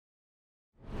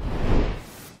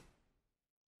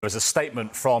There's a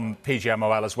statement from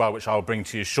PGMOL as well, which I'll bring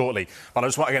to you shortly. But I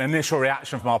just want to get an initial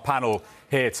reaction from our panel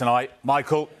here tonight.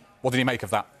 Michael, what did you make of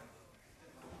that?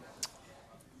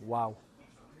 Wow.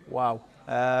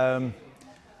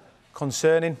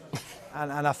 Concerning.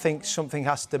 And I think something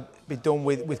has to be done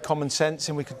with common sense,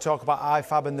 and we could talk about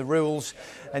IFAB and the rules,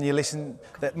 and you listen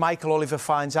that Michael Oliver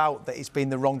finds out that it's been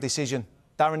the wrong decision.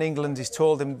 Darren England has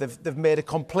told him they've made a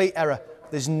complete error.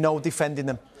 There's no defending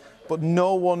them. But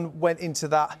no one went into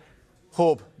that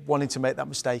hub wanting to make that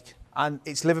mistake. And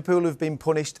it's Liverpool who've been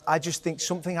punished. I just think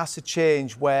something has to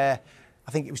change where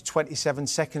I think it was 27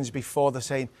 seconds before they're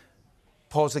saying,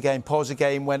 pause the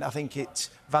game, when I think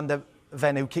it's Van der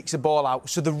Ven who kicks the ball out.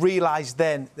 So they realised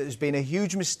then that there's been a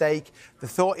huge mistake. They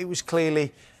thought it was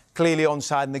clearly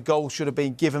onside and the goal should have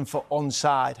been given for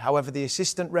onside. However, the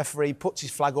assistant referee puts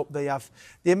his flag up.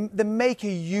 They make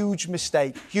a huge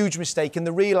mistake, and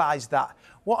they realise that.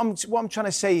 What I'm trying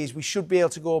to say is we should be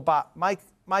able to go back.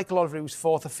 Michael Oliver, who was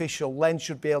fourth official, Len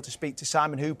should be able to speak to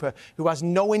Simon Hooper, who has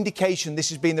no indication this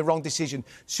has been the wrong decision.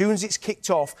 As soon as it's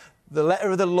kicked off, the letter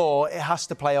of the law, it has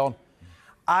to play on.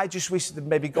 I just wish they'd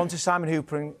maybe gone to Simon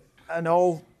Hooper and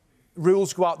all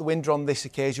rules go out the window on this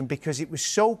occasion, because it was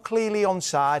so clearly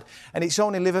onside, and it's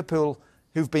only Liverpool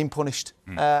who've been punished.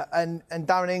 And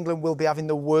Darren England will be having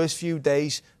the worst few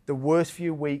days, the worst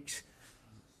few weeks.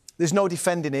 There's no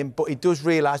defending him, but he does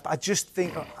realise. But I just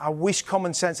think, I wish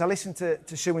common sense. I listened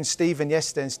to Sue and Stephen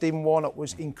yesterday, and Stephen Warnock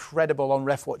was incredible on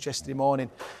Ref Watch yesterday morning.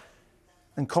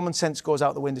 And common sense goes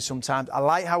out the window sometimes. I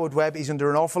like Howard Webb. He's under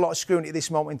an awful lot of scrutiny at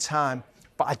this moment in time.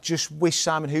 But I just wish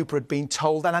Simon Hooper had been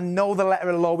told. And I know the letter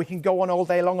of the law. We can go on all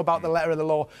day long about the letter of the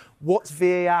law. What's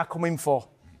VAR coming for?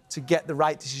 To get the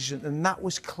right decision. And that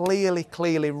was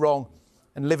clearly wrong.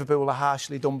 And Liverpool are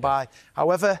harshly done by.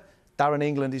 However, Darren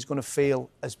England is going to feel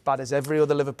as bad as every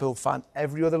other Liverpool fan,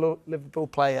 every other Liverpool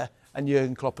player, and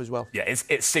Jurgen Klopp as well. Yeah,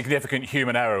 it's significant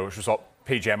human error, which was what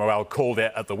PGMOL called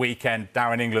it at the weekend.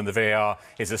 Darren England, the VAR,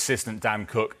 his assistant Dan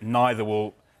Cook, neither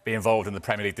will be involved in the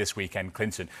Premier League this weekend.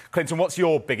 Clinton, what's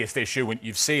your biggest issue when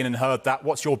you've seen and heard that?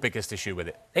 What's your biggest issue with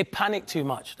it? They panic too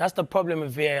much. That's the problem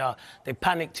with VAR. They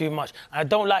panic too much. I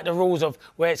don't like the rules of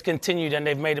where it's continued and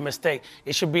they've made a mistake.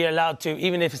 It should be allowed to,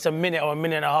 even if it's a minute or a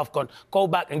minute and a half gone, go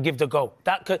back and give the goal.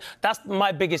 That's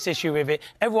my biggest issue with it.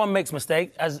 Everyone makes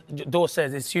mistakes. As Dor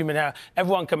says, it's human error.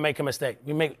 Everyone can make a mistake.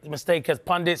 We make mistakes as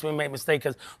pundits, we make mistakes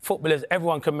as footballers.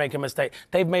 Everyone can make a mistake.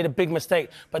 They've made a big mistake.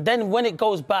 But then when it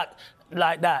goes back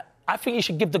like that, I think you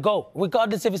should give the goal.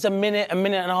 Regardless if it's a minute and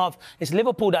a half, it's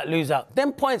Liverpool that lose out.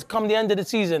 Them points come the end of the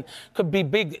season could be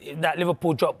big that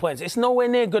Liverpool drop points. It's nowhere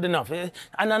near good enough. And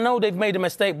I know they've made a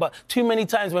mistake, but too many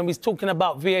times when we're talking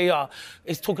about VAR,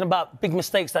 it's talking about big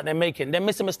mistakes that they're making. They're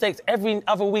missing mistakes. Every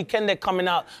other weekend they're coming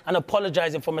out and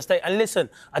apologising for mistakes. And listen,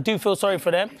 I do feel sorry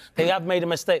for them. They have made a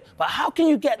mistake. But how can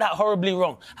you get that horribly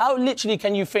wrong? How literally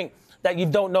can you think that you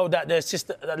don't know that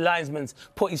the linesman's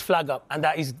put his flag up and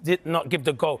that he did not give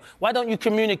the goal? Why don't you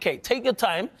communicate? Take your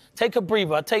time, take a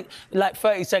breather, take like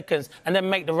 30 seconds and then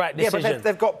make the right decision. Yeah, but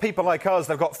they've got people like us,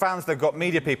 they've got fans, they've got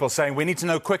media people saying we need to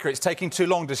know quicker, it's taking too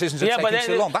long, decisions are taking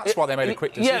too long. That's why they made a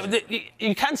quick decision. Yeah,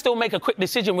 you can still make a quick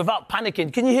decision without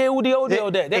panicking. Can you hear all the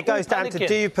audio there? It goes down to,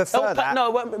 do you prefer that?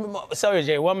 No, sorry,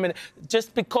 Jay, 1 minute.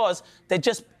 Just because they're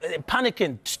just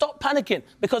panicking. Stop panicking.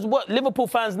 Because what Liverpool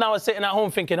fans now are sitting at home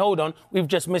thinking, hold on, we've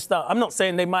just missed out. I'm not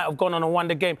saying they might have gone on and won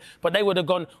the game, but they would have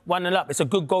gone 1-0 up. It's a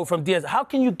good goal from Diaz. How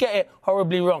can you get it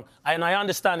horribly wrong? And I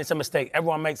understand it's a mistake.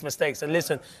 Everyone makes mistakes. And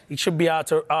listen, he should be out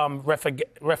to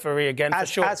referee again for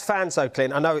sure. As fans, though,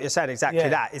 Clint, I know what you're saying exactly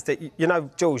that. Is that, you know,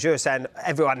 Jules, you're saying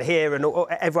everyone here and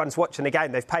everyone's watching the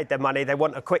game. They've paid their money. They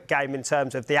want a quick game in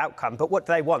terms of the outcome. But what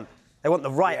do they want? They want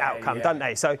the right outcome, don't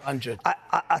they? So 100.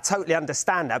 I totally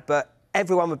understand that, but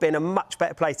everyone would be in a much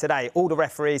better place today. All the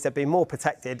referees have been more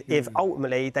protected if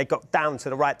ultimately they got down to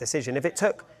the right decision. If it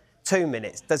took 2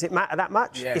 minutes, does it matter that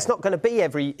much? Yeah. It's not going to be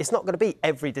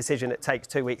every decision that takes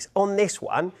 2 weeks. On this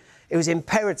one, it was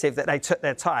imperative that they took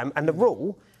their time, and the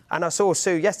rule, and I saw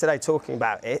Sue yesterday talking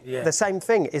about it, the same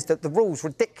thing is that the rule's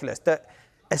ridiculous, that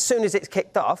as soon as it's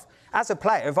kicked off, as a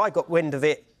player, if I got wind of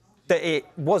it, that it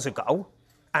was a goal,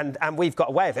 and we've got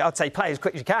away with it, I'd say play as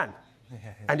quick as you can.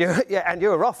 And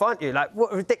you're off, aren't you? Like,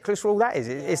 what a ridiculous rule that is.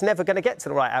 It's never going to get to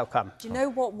the right outcome. Do you know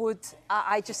what would...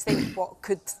 I just think what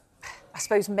could, I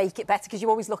suppose, make it better, because you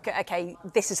always look at, OK,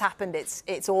 this has happened,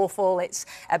 it's awful, it's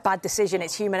a bad decision,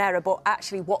 it's human error, but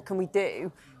actually what can we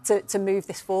do to move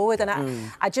this forward. And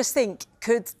I just think,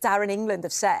 could Darren England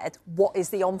have said, what is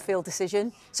the on-field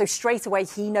decision? So straight away,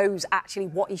 he knows actually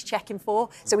what he's checking for.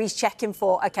 So he's checking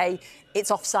for, OK, it's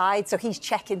offside. So he's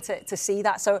checking to see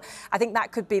that. So I think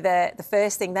that could be the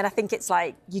first thing. Then I think it's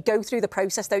like you go through the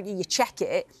process, don't you? You check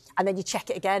it and then you check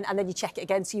it again and then you check it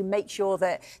again. So you make sure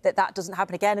that doesn't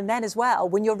happen again. And then as well,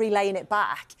 when you're relaying it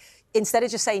back, instead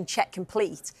of just saying check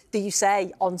complete, do you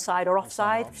say onside or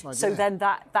offside? So then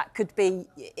that could be,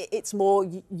 it's more,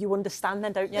 you understand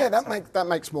then, don't you? Yeah, that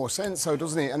makes more sense, so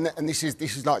doesn't it? And this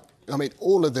is like, I mean,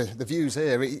 all of the views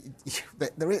here,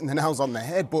 they're hitting the nails on the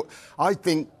head. But I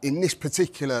think in this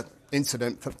particular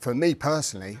incident, for me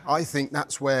personally, I think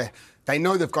that's where they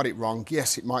know they've got it wrong.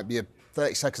 Yes, it might be a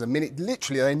 30 seconds, a minute.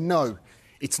 Literally, they know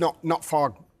it's not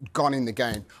far gone in the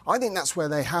game. I think that's where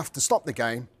they have to stop the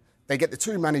game. They get the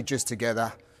two managers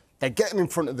together, they get them in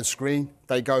front of the screen,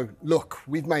 they go, look,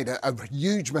 we've made a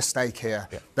huge mistake here.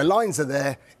 Yeah. The lines are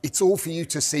there, it's all for you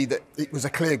to see that it was a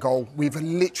clear goal. We've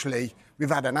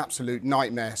had an absolute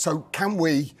nightmare. So can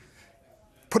we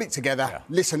put it together? Yeah.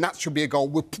 Listen, that should be a goal.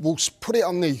 We'll put it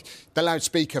on the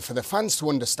loudspeaker for the fans to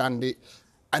understand it.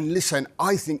 And listen,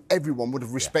 I think everyone would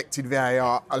have respected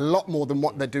VAR a lot more than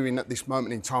what they're doing at this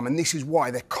moment in time. And this is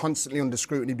why they're constantly under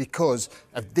scrutiny, because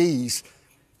of these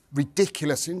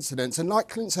ridiculous incidents. And like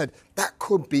Clint said, that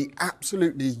could be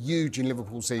absolutely huge in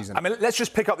Liverpool's season. I mean, let's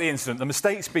just pick up the incident. The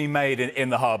mistake's been made in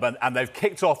the hub and they've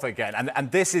kicked off again.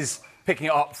 And this is picking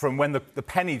it up from when the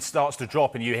penny starts to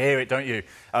drop and you hear it, don't you,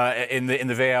 in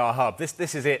the VAR hub.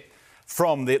 This is it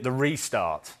from the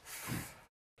restart.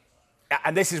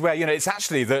 And this is where, you know, it's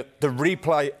actually the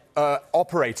replay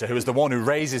operator who is the one who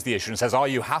raises the issue and says, are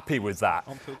you happy with that?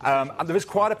 And there is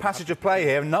quite a passage of play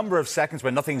here, a number of seconds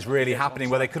where nothing's really happening,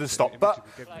 where they could have stopped. But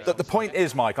the point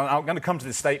is, Mike, I'm going to come to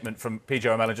this statement from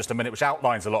PGMOL in just a minute, which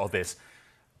outlines a lot of this.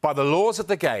 By the laws of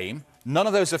the game, none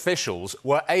of those officials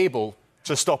were able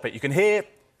to stop it. You can hear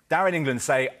Darren England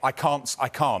say, I can't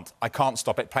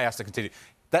stop it, play has to continue.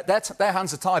 Their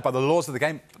hands are tied by the laws of the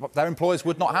game. Their employers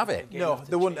would not have it. No,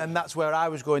 they wouldn't, and that's where I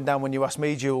was going down when you asked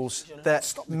me, Jules,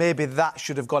 that maybe that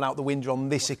should have gone out the window on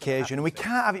this occasion. And we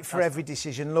can't have it for every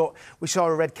decision. Look, we saw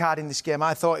a red card in this game.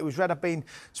 I thought it was red. I've been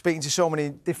speaking to so many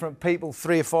different people.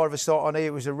 3 or 4 of us thought on here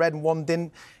it was a red and one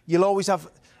didn't. You'll always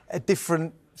have a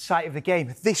different side of the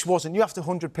game. This wasn't. You asked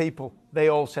 100 people, they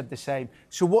all said the same.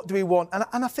 So what do we want?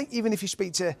 And I think even if you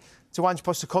speak to Ange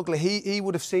Postecoglou, he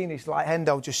would have seen this, like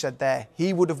Hendo just said there.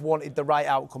 He would have wanted the right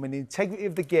outcome and the integrity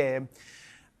of the game.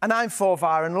 And I'm for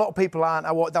VAR, and a lot of people aren't.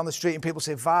 I walk down the street and people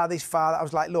say, VAR this, VAR that. I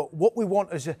was like, look, what we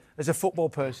want as a football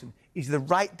person is the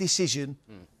right decision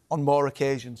on more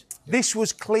occasions. This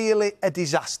was clearly a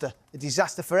disaster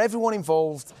for everyone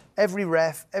involved, every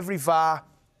ref, every VAR,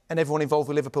 and everyone involved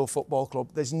with Liverpool Football Club.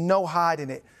 There's no hiding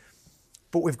it.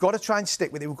 But we've got to try and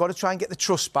stick with it. We've got to try and get the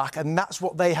trust back, and that's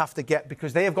what they have to get,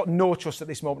 because they have got no trust at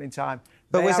this moment in time.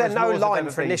 But was there no line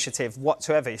for initiative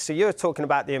whatsoever? So you were talking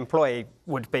about the employee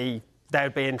would be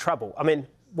in trouble. I mean,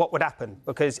 what would happen?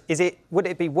 Because would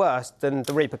it be worse than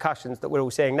the repercussions that we're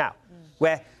all seeing now?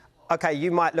 Where, OK,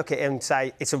 you might look at it and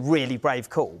say it's a really brave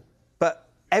call, but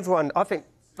everyone, I think,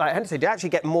 like Henderson, you actually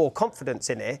get more confidence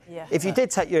in it if you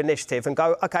did take your initiative and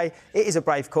go, OK, it is a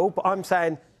brave call, but I'm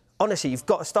saying, honestly, you've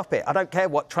got to stop it. I don't care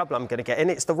what trouble I'm going to get in.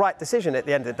 It's the right decision at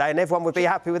the end of the day, and everyone would be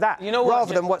happy with that. You know what,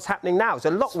 rather than what's happening now. It's a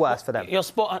lot worse for them. You're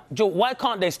spot on. Joe, why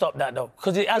can't they stop that, though?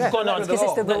 Because it has gone on. Because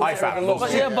it's the rule.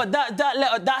 But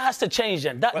that has to change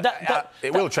then.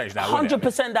 It will change now,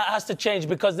 100% that has to change,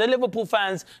 because the Liverpool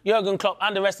fans, Jurgen Klopp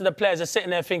and the rest of the players are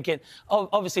sitting there thinking, oh,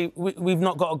 obviously, we've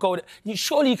not got a goal.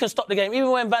 Surely you can stop the game.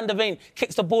 Even when Van der Veen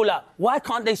kicks the ball out, why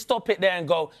can't they stop it there and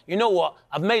go, you know what,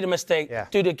 I've made a mistake,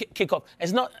 do the kick-off.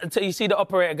 It's not until you see the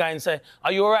operator guy and say,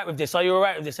 are you all right with this? Are you all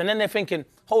right with this? And then they're thinking,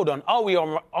 hold on, are we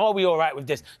all right with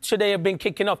this? Should they have been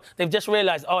kicking off? They've just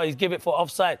realised, oh, he's give it for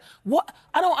offside. What?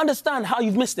 I don't understand how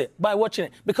you've missed it by watching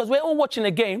it, because we're all watching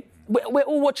a game. We're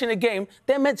all watching a game.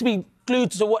 They're meant to be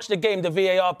glued to watch the game, the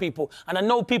VAR people. And I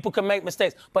know people can make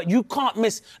mistakes, but you can't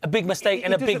miss a big mistake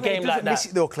in a big game like that. He doesn't miss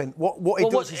it though, Clint. What he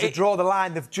does is to draw the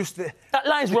line. That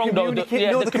line's wrong though.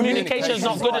 The communication's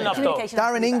not good enough though.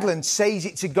 Darren England says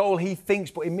it's a goal, he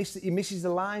thinks, but he misses the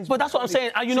lines. But that's what I'm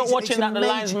saying. Are you not watching that the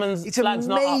linesman's flag's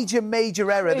not up? It's a major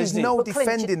error. There's no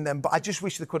defending them, but I just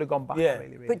wish they could have gone back.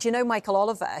 Really. But do you know Michael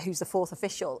Oliver, who's the 4th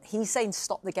official, he's saying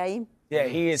stop the game. Yeah,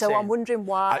 he is. So I'm wondering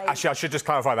why. Actually, I should just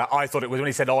clarify that. I thought it was, when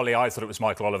he said Oli, I thought it was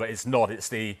Michael Oliver. It's not. It's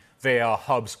the VAR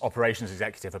Hub's operations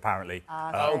executive, apparently.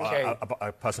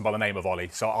 A person by the name of Oli.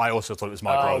 So I also thought it was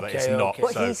Michael Oliver. It's not.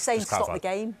 But he's saying stop the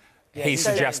game. He's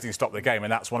suggesting stop the game,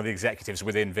 and that's one of the executives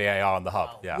within VAR and the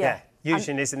Hub. Yeah.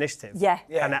 using his initiative. Yeah.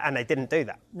 And they didn't do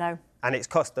that. No. And it's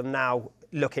cost them now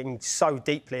looking so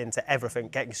deeply into everything,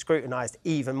 getting scrutinised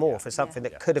even more for something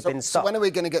that could have been stopped. So when are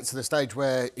we going to get to the stage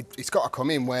where it's got to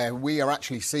come in, where we are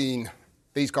actually seeing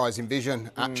these guys in vision,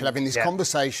 actually having this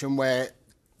conversation where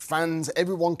fans,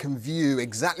 everyone can view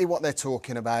exactly what they're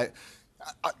talking about?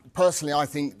 Personally, I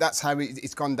think that's how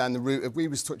it's gone down the route. If we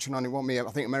was touching on it,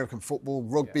 I think American football,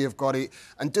 rugby have got it.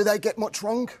 And do they get much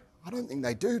wrong? I don't think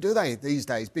they do they, these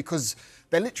days? Because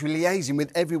they're literally liaising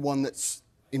with everyone that's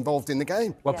involved in the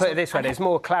game. Well, put it this way, there's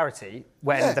more clarity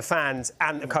when the fans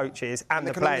and the coaches and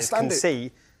the players can see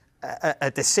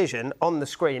a decision on the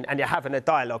screen and you're having a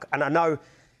dialogue. And I know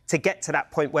to get to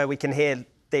that point where we can hear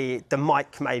the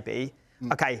mic maybe,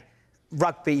 OK,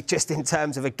 rugby, just in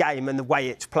terms of a game and the way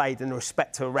it's played and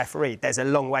respect to a referee, there's a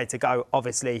long way to go.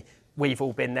 Obviously, we've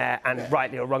all been there and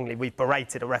rightly or wrongly, we've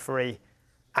berated a referee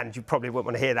and you probably wouldn't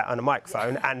want to hear that on a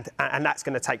microphone. And that's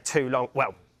going to take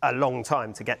a long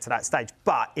time to get to that stage.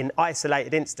 But in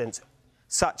isolated instance,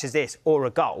 such as this, or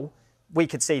a goal, we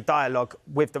could see dialogue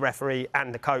with the referee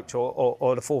and the coach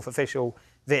or the fourth official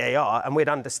VAR, and we'd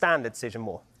understand the decision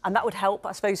more. And that would help,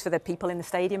 I suppose, for the people in the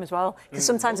stadium as well. Because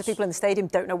sometimes the people in the stadium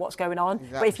don't know what's going on.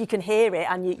 Exactly. But if you can hear it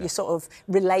and you're sort of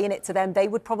relaying it to them, they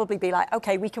would probably be like,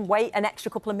 OK, we can wait an extra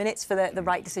couple of minutes for the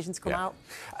right decision to come out.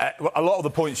 A lot of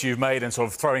the points you've made and sort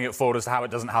of throwing it forward as to how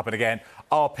it doesn't happen again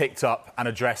are picked up and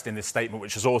addressed in this statement,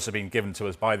 which has also been given to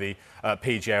us by the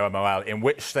PGMOL, in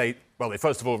which they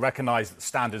first of all recognised that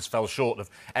standards fell short of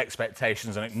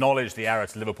expectations and acknowledged the error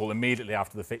to Liverpool immediately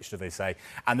after the fixture, they say.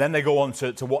 And then they go on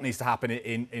to what needs to happen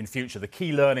in future, the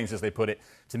key learnings, as they put it,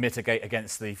 to mitigate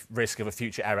against the risk of a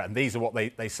future error. And these are what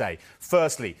they say.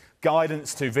 Firstly,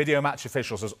 guidance to video match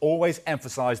officials has always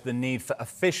emphasised the need for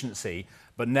efficiency,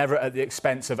 but never at the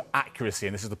expense of accuracy.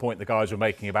 And this is the point the guys were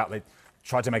making about they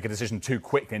tried to make a decision too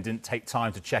quickly and didn't take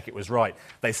time to check it was right.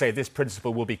 They say this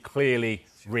principle will be clearly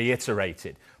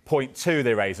reiterated. Point 2,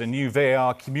 they raise, a new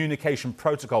VAR communication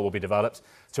protocol will be developed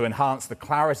to enhance the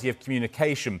clarity of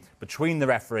communication between the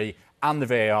referee and the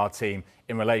VAR team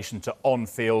in relation to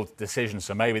on-field decisions.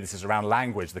 So maybe this is around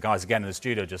language. The guys, again, in the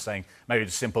studio just saying maybe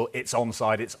just simple, it's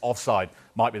onside, it's offside,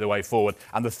 might be the way forward.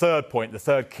 And the third point, the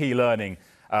third key learning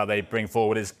they bring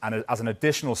forward is, and as an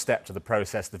additional step to the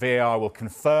process, the VAR will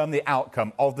confirm the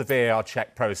outcome of the VAR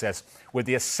check process with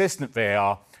the assistant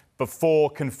VAR before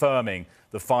confirming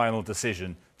the final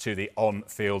decision to the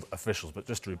on-field officials. But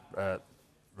just to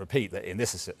repeat that in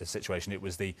this situation, it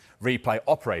was the replay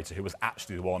operator who was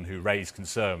actually the one who raised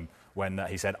concern when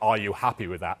he said, are you happy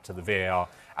with that, to the VAR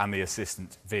and the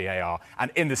assistant VAR.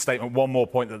 And in this statement, one more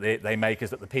point that they make is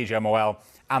that the PGMOL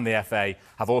and the FA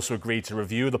have also agreed to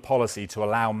review the policy to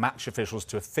allow match officials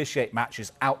to officiate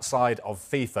matches outside of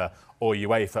FIFA or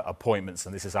UEFA appointments.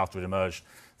 And this is after it emerged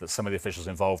that some of the officials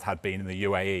involved had been in the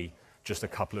UAE just a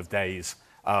couple of days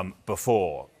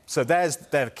before. So there's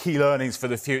their key learnings for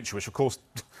the future, which, of course,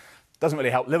 doesn't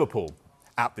really help Liverpool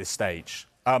at this stage.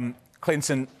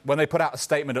 Clinton, when they put out a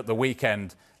statement at the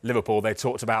weekend, Liverpool, they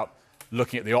talked about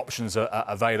looking at the options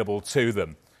available to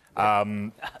them.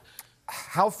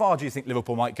 How far do you think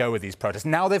Liverpool might go with these protests?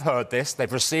 Now they've heard this,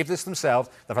 they've received this themselves,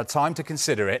 they've had time to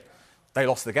consider it. They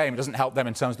lost the game. It doesn't help them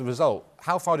in terms of the result.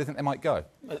 How far do you think they might go?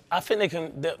 I think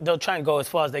they'll try and go as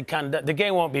far as they can. The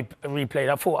game won't be replayed.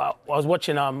 I was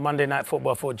watching Monday Night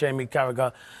Football. I thought Jamie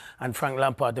Carragher and Frank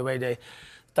Lampard, the way they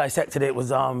dissected it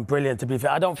was brilliant, to be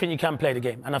fair. I don't think you can play the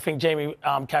game. And I think Jamie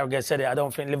Carragher said it. I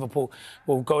don't think Liverpool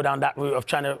will go down that route of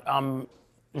trying to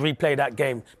replay that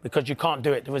game, because you can't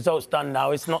do it. The result's done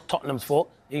now. It's not Tottenham's fault.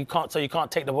 You can't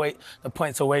take the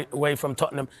points away from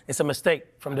Tottenham. It's a mistake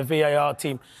from the VAR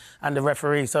team and the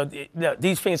referee. So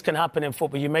these things can happen in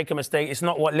football. You make a mistake. It's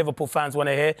not what Liverpool fans want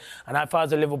to hear. And if I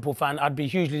was a Liverpool fan, I'd be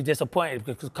hugely disappointed,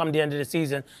 because come the end of the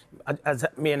season, as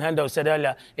me and Hendo said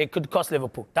earlier, it could cost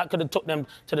Liverpool. That could have took them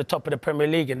to the top of the Premier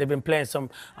League, and they've been playing some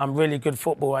really good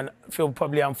football, and I feel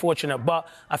probably unfortunate. But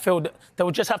I feel that they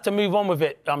will just have to move on with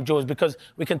it, George, because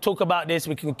we can talk about this,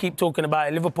 we can keep talking about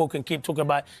it, Liverpool can keep talking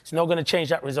about it. It's not going to change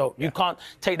that result. You can't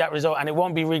take that result and it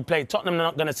won't be replayed. Tottenham are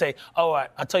not going to say, all right,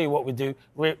 I'll tell you what we do.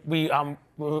 We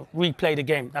replay the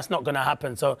game. That's not going to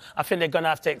happen. So I think they're going to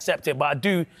have to accept it. But I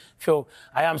do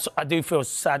feel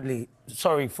sadly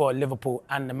sorry for Liverpool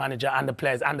and the manager and the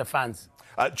players and the fans.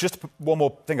 Just one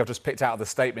more thing I've just picked out of the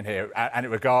statement here, and it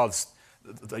regards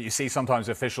that you see sometimes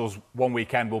officials one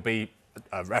weekend will be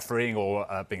refereeing or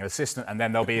being an assistant, and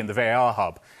then they'll be in the VAR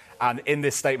hub. And in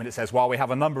this statement it says, while we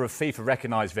have a number of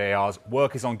FIFA-recognised VARs,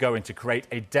 work is ongoing to create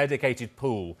a dedicated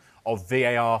pool of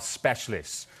VAR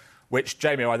specialists. which,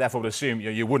 Jamie, I therefore would assume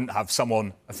you wouldn't have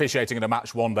someone officiating in a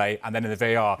match one day and then in the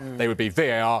VAR they would be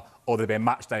VAR or they'd be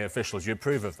match day officials. Do you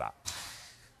approve of that?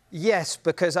 Yes,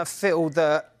 because I feel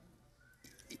that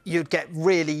you'd get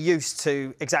really used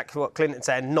to exactly what Clinton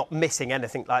said, not missing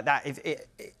anything like that.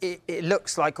 It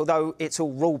looks like, although it's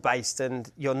all rule-based and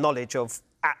your knowledge of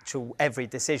actual every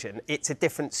decision, it's a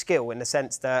different skill in the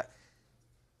sense that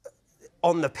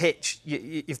on the pitch,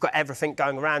 you've got everything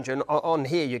going around you, and on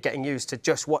here, you're getting used to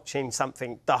just watching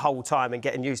something the whole time and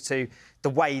getting used to the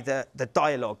way that the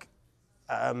dialogue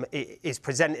is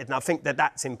presented. And I think that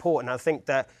that's important. I think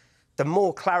that the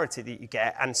more clarity that you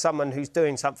get, and someone who's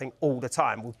doing something all the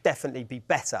time will definitely be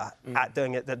better at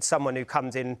doing it than someone who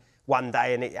comes in one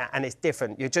day and it's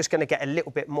different. You're just going to get a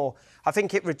little bit more. I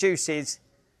think it reduces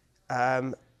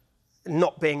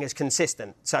not being as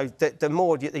consistent. So the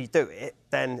more you do it,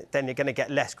 then you're going to get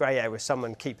less grey area with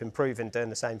someone keep improving, doing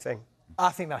the same thing. I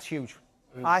think that's huge.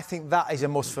 I think that is a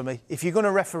must for me. If you're going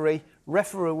to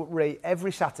referee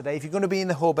every Saturday. If you're going to be in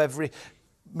the hub every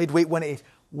midweek when it is,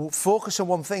 focus on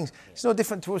one thing. It's no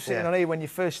different to us sitting on here. When you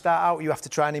first start out, you have to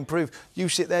try and improve. You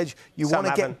sit there, you want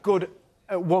to get good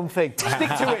at one thing. Stick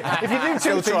to it. If you do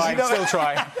two things, you don't... Still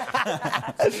trying.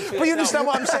 But you understand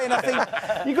what I'm saying? I think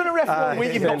you're going to ref 1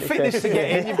 week, you've got fitness to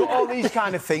get in, you've got all these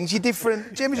kind of things. You're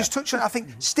different. Jamie just touched on it. I think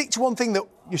stick to one thing that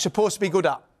you're supposed to be good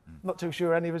at. Not too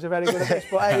sure any of us are very good at this,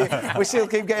 but hey, we still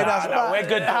keep getting asked. No, we're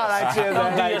good.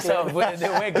 Don't do yourself.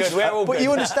 We're good. We're all good. But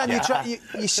you understand,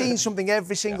 you're seeing something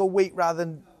every single week rather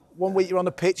than one week you're on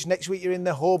the pitch, next week you're in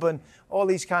the hub and all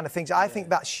these kind of things. I think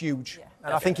that's huge.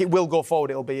 And I think it will go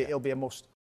forward. It'll be a must.